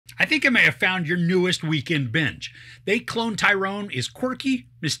I think I may have found your newest weekend binge. They Cloned Tyrone is quirky,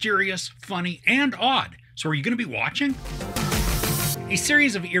 mysterious, funny, and odd. So are you going to be watching? A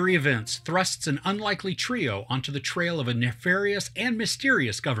series of eerie events thrusts an unlikely trio onto the trail of a nefarious and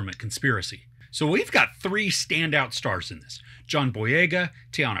mysterious government conspiracy. So we've got three standout stars in this: John Boyega,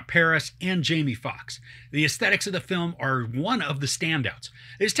 Teyonah Parris, and Jamie Foxx. The aesthetics of the film are one of the standouts.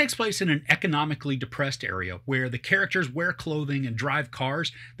 This takes place in an economically depressed area where the characters wear clothing and drive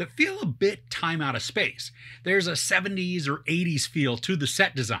cars that feel a bit time out of space. There's a 70s or 80s feel to the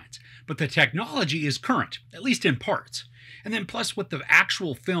set designs, but the technology is current, at least in parts. And then plus with the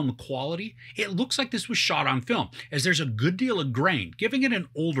actual film quality, it looks like this was shot on film, as there's a good deal of grain, giving it an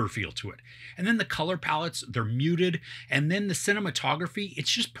older feel to it. And then the color palettes, they're muted, and then the cinematography, it's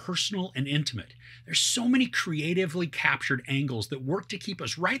just personal and intimate. There's so many creatively captured angles that work to keep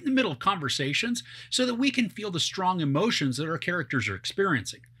us right in the middle of conversations so that we can feel the strong emotions that our characters are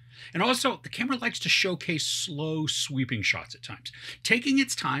experiencing. And also, the camera likes to showcase slow, sweeping shots at times, taking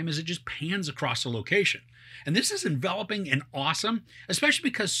its time as it just pans across a location. And this is enveloping and awesome, especially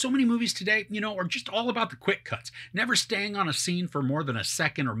because so many movies today, are just all about the quick cuts, never staying on a scene for more than a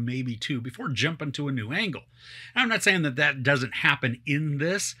second or maybe two before jumping to a new angle. And I'm not saying that that doesn't happen in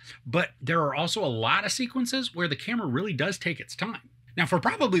this, but there are also a lot of sequences where the camera really does take its time. Now, for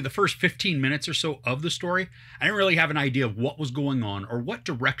probably the first 15 minutes or so of the story, I didn't really have an idea of what was going on or what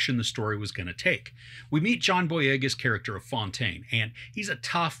direction the story was going to take. We meet John Boyega's character of Fontaine, and he's a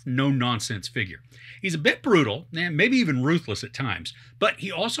tough, no-nonsense figure. He's a bit brutal, and maybe even ruthless at times, but he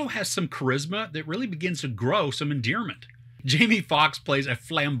also has some charisma that really begins to grow some endearment. Jamie Foxx plays a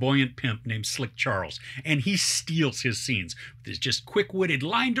flamboyant pimp named Slick Charles, and he steals his scenes with his just quick-witted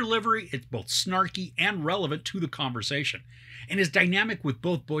line delivery. It's both snarky and relevant to the conversation. And his dynamic with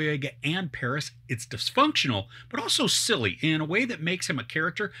both Boyega and Parris, it's dysfunctional, but also silly in a way that makes him a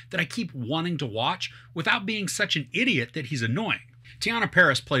character that I keep wanting to watch without being such an idiot that he's annoying. Teyonah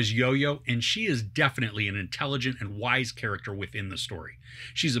Parris plays Yo-Yo, and she is definitely an intelligent and wise character within the story.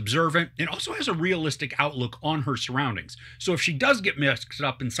 She's observant and also has a realistic outlook on her surroundings, so if she does get mixed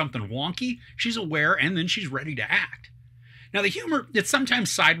up in something wonky, she's aware and then she's ready to act. Now the humor, it's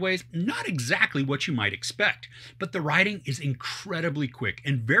sometimes sideways, not exactly what you might expect, but the writing is incredibly quick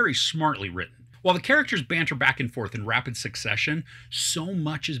and very smartly written. While the characters banter back and forth in rapid succession, so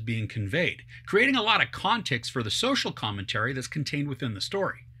much is being conveyed, creating a lot of context for the social commentary that's contained within the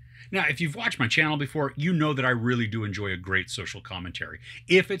story. Now, if you've watched my channel before, you know that I really do enjoy a great social commentary,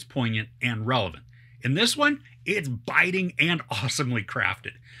 if it's poignant and relevant. In this one, it's biting and awesomely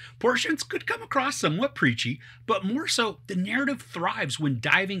crafted. Portions could come across somewhat preachy, but more so, the narrative thrives when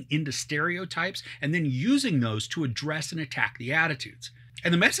diving into stereotypes and then using those to address and attack the attitudes.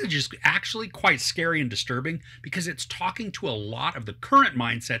 And the message is actually quite scary and disturbing because it's talking to a lot of the current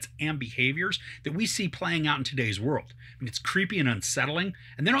mindsets and behaviors that we see playing out in today's world. I mean, it's creepy and unsettling,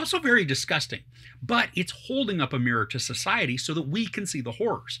 and then also very disgusting. But it's holding up a mirror to society so that we can see the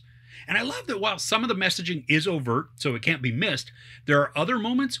horrors. And I love that while some of the messaging is overt, so it can't be missed, there are other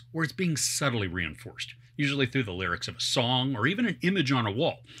moments where it's being subtly reinforced, usually through the lyrics of a song or even an image on a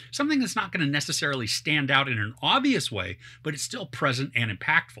wall, something that's not going to necessarily stand out in an obvious way, but it's still present and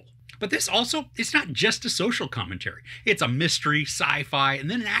impactful. But this also, it's not just a social commentary. It's a mystery, sci-fi, and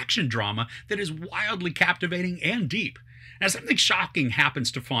then an action drama that is wildly captivating and deep. Now, something shocking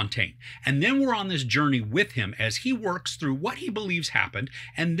happens to Fontaine, and then we're on this journey with him as he works through what he believes happened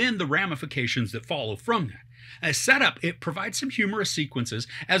and then the ramifications that follow from that. As setup, it provides some humorous sequences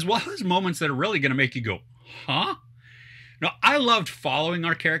as well as moments that are really going to make you go, huh? Now, I loved following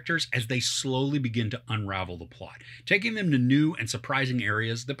our characters as they slowly begin to unravel the plot, taking them to new and surprising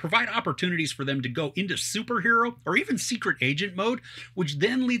areas that provide opportunities for them to go into superhero or even secret agent mode, which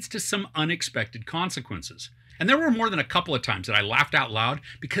then leads to some unexpected consequences. And there were more than a couple of times that I laughed out loud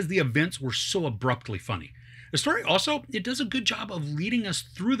because the events were so abruptly funny. The story also, it does a good job of leading us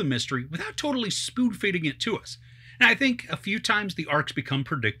through the mystery without totally spoon-feeding it to us. Now, I think a few times the arcs become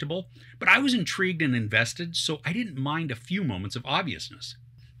predictable, but I was intrigued and invested, so I didn't mind a few moments of obviousness.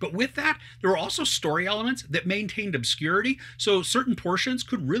 But with that, there were also story elements that maintained obscurity, so certain portions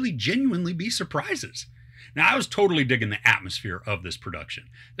could really genuinely be surprises. Now, I was totally digging the atmosphere of this production.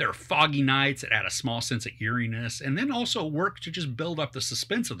 There are foggy nights that add a small sense of eeriness, and then also work to just build up the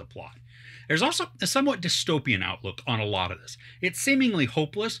suspense of the plot. There's also a somewhat dystopian outlook on a lot of this. It's seemingly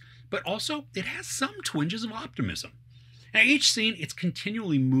hopeless, but also it has some twinges of optimism. Now, each scene, it's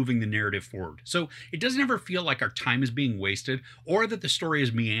continually moving the narrative forward, so it doesn't ever feel like our time is being wasted or that the story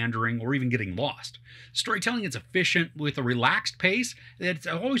is meandering or even getting lost. Storytelling is efficient with a relaxed pace that's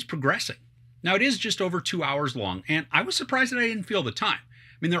always progressing. Now, it is just over 2 hours long, and I was surprised that I didn't feel the time.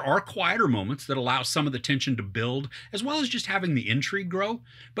 mean, there are quieter moments that allow some of the tension to build, as well as just having the intrigue grow,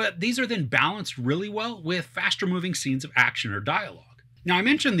 but these are then balanced really well with faster moving scenes of action or dialogue. Now, I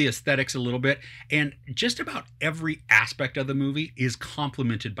mentioned the aesthetics a little bit, and just about every aspect of the movie is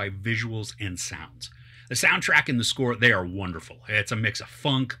complemented by visuals and sounds. The soundtrack and the score, they are wonderful. It's a mix of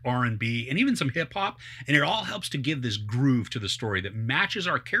funk, R&B, and even some hip-hop, and it all helps to give this groove to the story that matches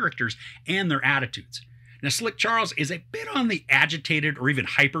our characters and their attitudes. Now, Slick Charles is a bit on the agitated or even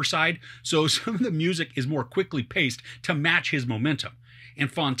hyper side, so some of the music is more quickly paced to match his momentum.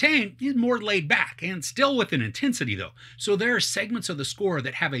 And Fontaine is more laid back and still with an intensity though, so there are segments of the score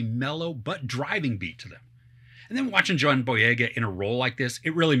that have a mellow but driving beat to them. And then watching John Boyega in a role like this,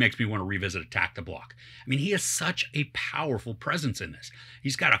 it really makes me want to revisit Attack the Block. I mean, he has such a powerful presence in this.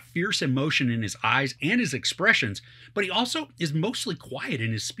 He's got a fierce emotion in his eyes and his expressions, but he also is mostly quiet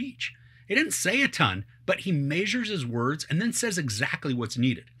in his speech. He didn't say a ton, but he measures his words and then says exactly what's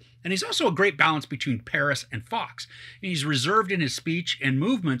needed. And he's also a great balance between Paris and Fox. He's reserved in his speech and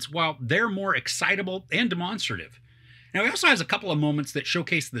movements while they're more excitable and demonstrative. Now, he also has a couple of moments that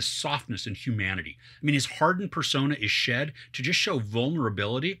showcase this softness and humanity. I mean, his hardened persona is shed to just show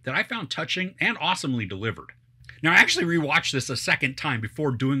vulnerability that I found touching and awesomely delivered. Now, I actually rewatched this a second time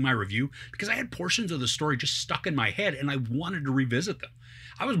before doing my review because I had portions of the story just stuck in my head and I wanted to revisit them.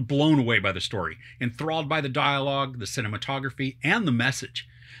 I was blown away by the story, enthralled by the dialogue, the cinematography, and the message.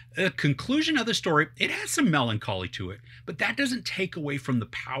 The conclusion of the story, it has some melancholy to it, but that doesn't take away from the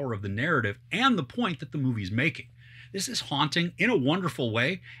power of the narrative and the point that the movie's making. This is haunting in a wonderful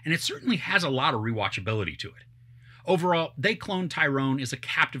way, and it certainly has a lot of rewatchability to it. Overall, They Cloned Tyrone is a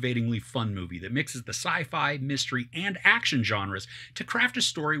captivatingly fun movie that mixes the sci-fi, mystery, and action genres to craft a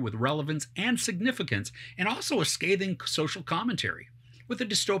story with relevance and significance, and also a scathing social commentary. With a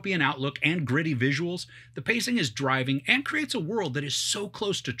dystopian outlook and gritty visuals, the pacing is driving and creates a world that is so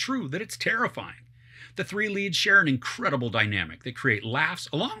close to true that it's terrifying. The three leads share an incredible dynamic that create laughs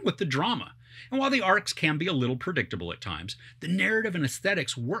along with the drama. And while the arcs can be a little predictable at times, the narrative and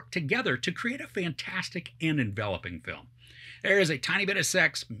aesthetics work together to create a fantastic and enveloping film. There is a tiny bit of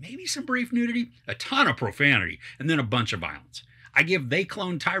sex, maybe some brief nudity, a ton of profanity, and then a bunch of violence. I give They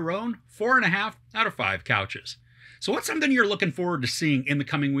Cloned Tyrone 4.5 out of 5 couches. So what's something you're looking forward to seeing in the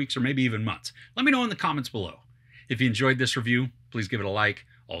coming weeks or maybe even months? Let me know in the comments below. If you enjoyed this review, please give it a like.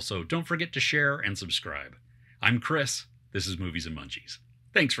 Also, don't forget to share and subscribe. I'm Chris. This is Movies and Munchies.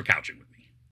 Thanks for couching with me.